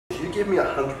you give me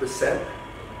 100%,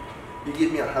 you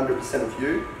give me 100% of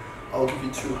you, I'll give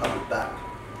you 200 back.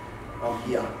 I'm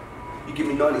here. You give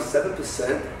me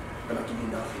 97%, and I'll give you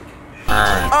nothing.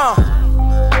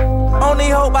 Only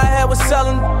hope I had was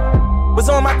selling. Was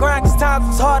on my grind cause times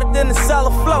was harder than to sell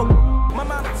a float. My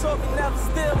mama told me never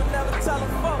steal and never tell them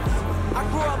folks. I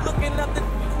grew up looking up the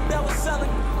that was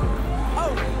selling.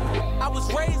 Oh, I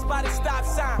was raised by the stop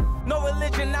sign. No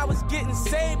religion, I was getting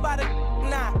saved by the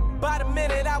nine. By the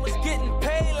minute I was getting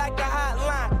paid like a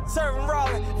hotline. Serving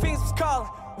rolling, things was calling.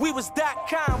 We was that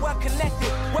kind, well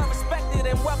connected, well respected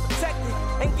and well protected.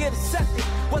 And get accepted,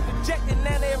 was rejected,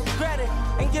 now they regret it.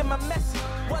 And get my message.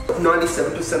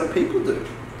 97% of people do.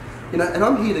 You know, and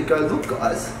I'm here to go, look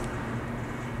guys,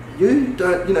 you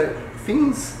don't, you know,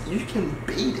 things, you can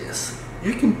be this.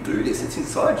 You can do this, it's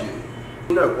inside you.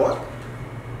 You know what?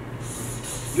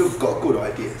 You've got good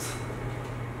ideas.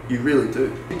 You really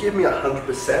do. You give me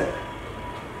 100%,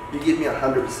 you give me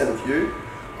 100% of you,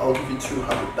 I'll give you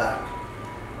 200 back.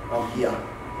 I'm here.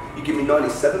 You give me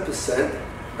 97%,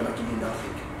 and I'll give you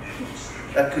nothing.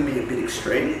 That can be a bit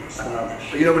extreme,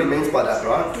 but you know what he means by that,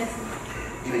 right? Yes.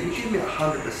 You know, you give me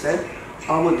 100%,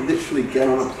 I would literally get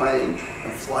on a plane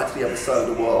and fly to the other side of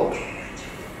the world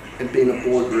and be in a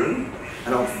boardroom,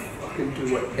 and I'll fucking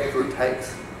do whatever it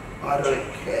takes. I don't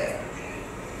care.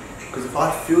 Because if I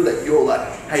feel that you're like,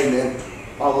 hey man,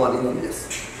 I want in on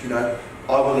this, you know,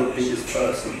 I want to be this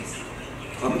person.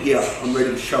 I'm here, I'm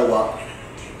ready to show up.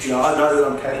 You know, I know that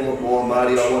I'm capable of more,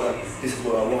 Marty, this is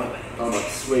what I want. I'm like,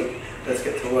 sweet, let's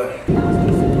get to work.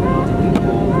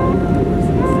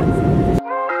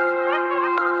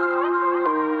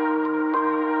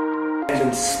 And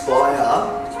inspire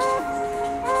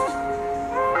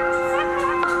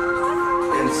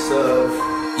and serve.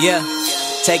 Yeah.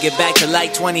 Take it back to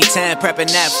like 2010,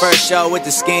 prepping that first show with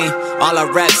the scheme. All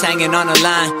our reps hanging on the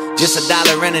line, just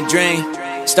 $1 and a dream.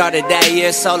 Started that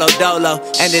year solo dolo,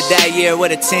 ended that year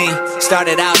with a team.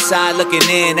 Started outside looking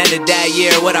in, ended that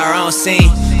year with our own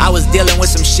scene. I was dealing with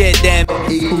some shit then.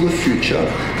 Equal the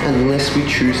future unless we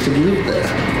choose to live there.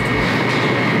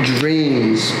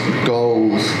 Dreams,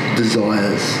 goals,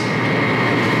 desires.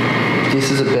 This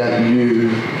is about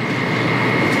you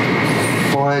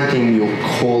finding your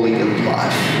calling in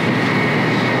life,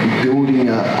 building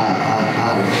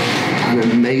an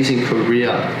amazing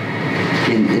career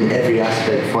in every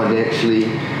aspect, financially,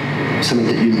 something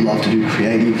that you love to do,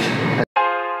 creative.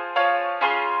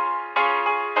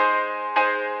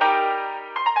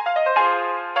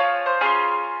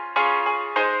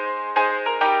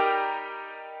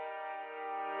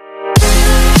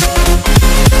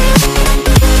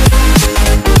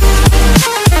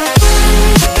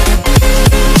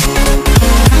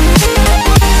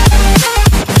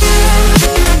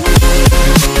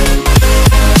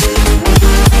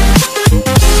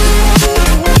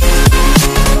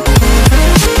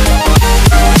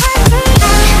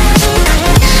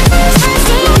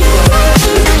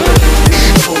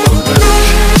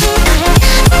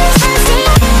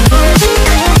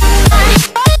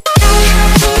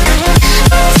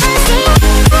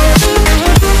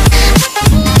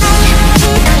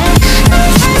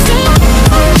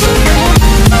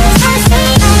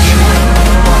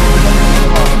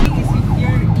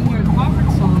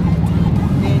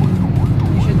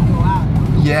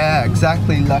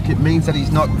 Exactly, like it means that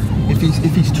he's not, if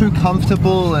he's too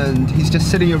comfortable and he's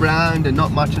just sitting around and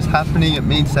not much is happening, it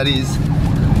means that he's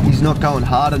not going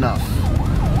hard enough.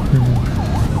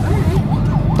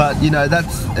 But you know,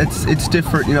 it's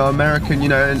different, you know, American, you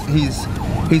know, and he's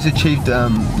achieved,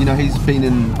 you know, he's been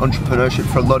in entrepreneurship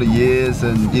for a lot of years,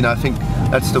 and you know, I think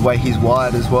that's the way he's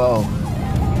wired as well. I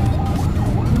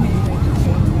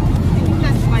think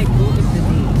that's my quote of the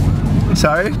day.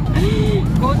 Sorry?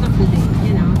 Quote of the day,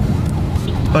 you know.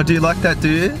 Oh, do you like that, do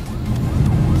you?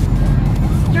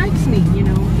 Strikes me, you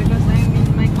know, because I'm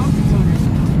in my comfort zone.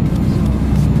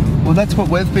 So. Well, that's what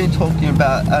we've been talking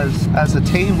about as a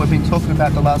team. We've been talking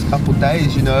about the last couple of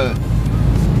days, you know.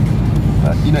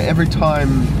 You know, every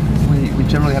time we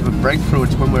generally have a breakthrough,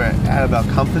 it's when we're out of our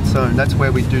comfort zone. That's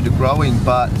where we do the growing.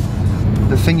 But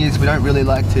the thing is, we don't really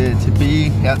like to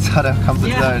be outside our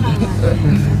comfort zone.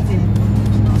 That's it.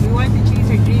 We want to chase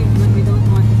our dreams when we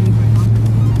don't want to leave our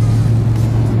comfort zone.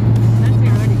 That's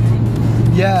ironic,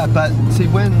 right? Yeah, but see,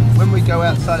 when we go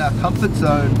outside our comfort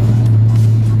zone,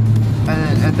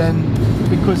 and then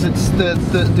because it's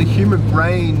the human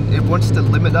brain, it wants to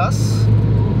limit us.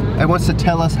 It wants to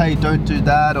tell us, hey, don't do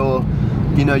that, or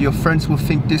you know, your friends will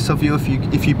think this of you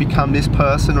if you become this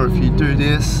person, or if you do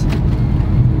this.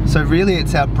 So really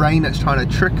it's our brain that's trying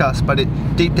to trick us, but it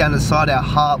deep down inside our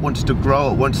heart wants to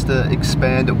grow, it wants to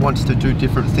expand, it wants to do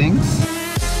different things.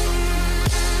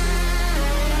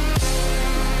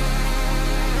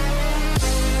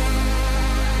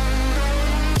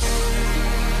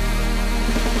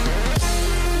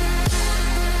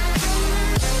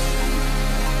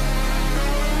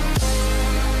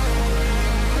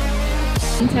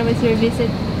 How was your visit?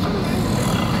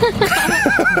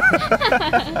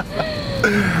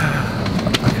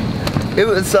 It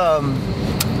was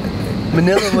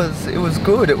Manila was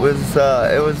good. It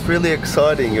was really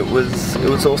exciting. It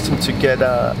was awesome to get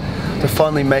to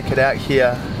finally make it out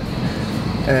here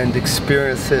and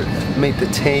experience it, meet the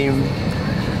team,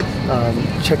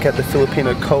 check out the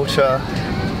Filipino culture,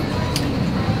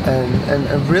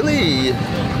 and really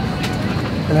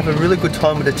have a really good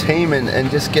time with the team and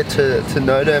just get to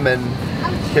know them and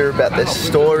hear about their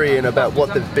story and about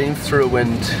what they've been through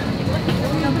and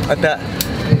about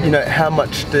how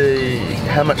much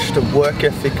the work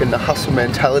ethic and the hustle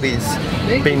mentality's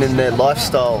been in their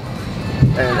lifestyle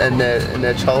and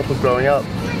their childhood growing up.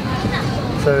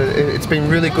 So it's been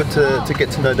really good to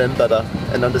get to know them better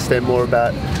and understand more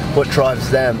about what drives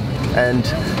them and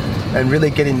really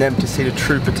getting them to see the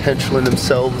true potential in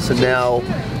themselves, and now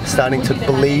starting to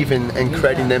believe in and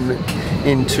creating them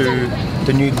into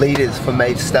the new leaders for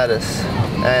made status,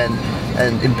 and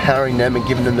empowering them and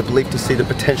giving them the belief to see the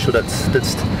potential that's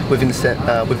within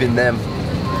them.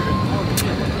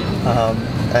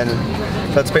 And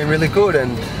so it's been really good,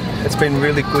 and it's been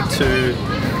really good to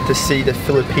see the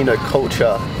Filipino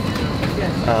culture,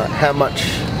 how much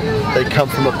they come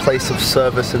from a place of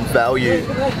service and value,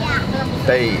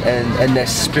 and their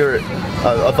spirit.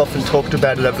 I've often talked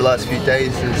about it over the last few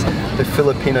days, is the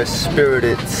Filipino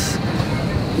spirit.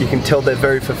 You can tell they're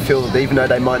very fulfilled, even though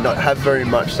they might not have very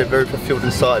much. They're very fulfilled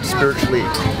inside spiritually,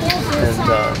 and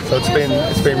so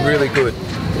it's been really good.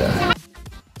 Yeah.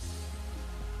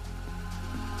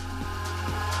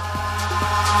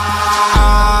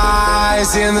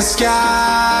 Eyes in the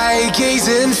sky,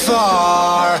 gazing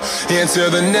far into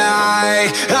the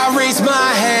night. I raise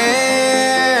my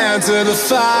hand to the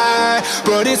fire,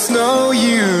 but it's no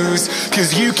use,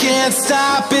 'cause you can't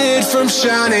stop it from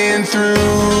shining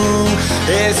through.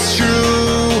 It's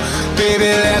true,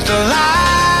 baby, let the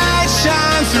light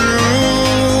shine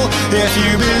through. If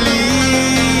you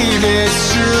believe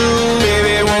it's true,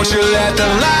 baby, won't you let the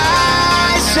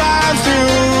light shine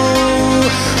through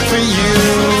for you.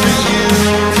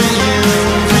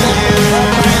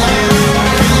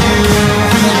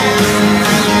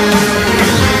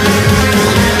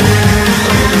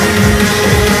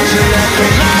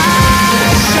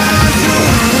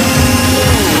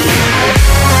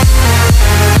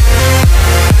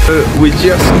 We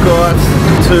just got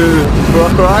to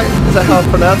Boracay, is that how I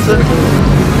pronounce it?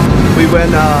 We went,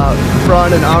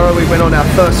 Brian and Ara, we went on our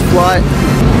first flight.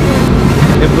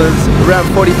 It was around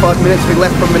 45 minutes, we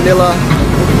left from Manila,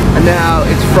 and now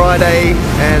it's Friday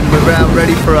and we're out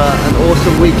ready for an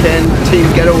awesome weekend, team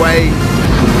getaway,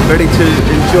 ready to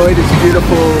enjoy this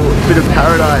beautiful bit of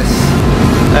paradise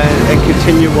and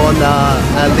continue on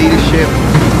our leadership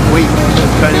week of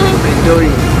training we've been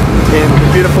doing in the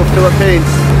beautiful Philippines.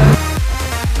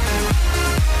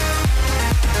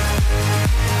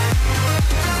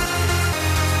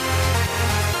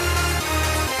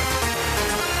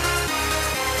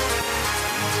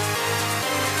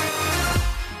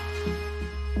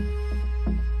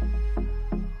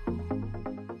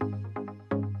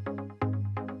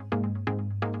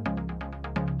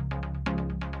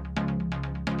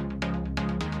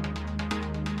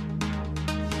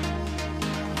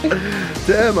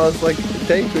 Damn, I was like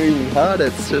daydreaming hard.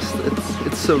 It's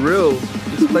surreal.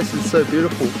 This place is so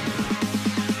beautiful.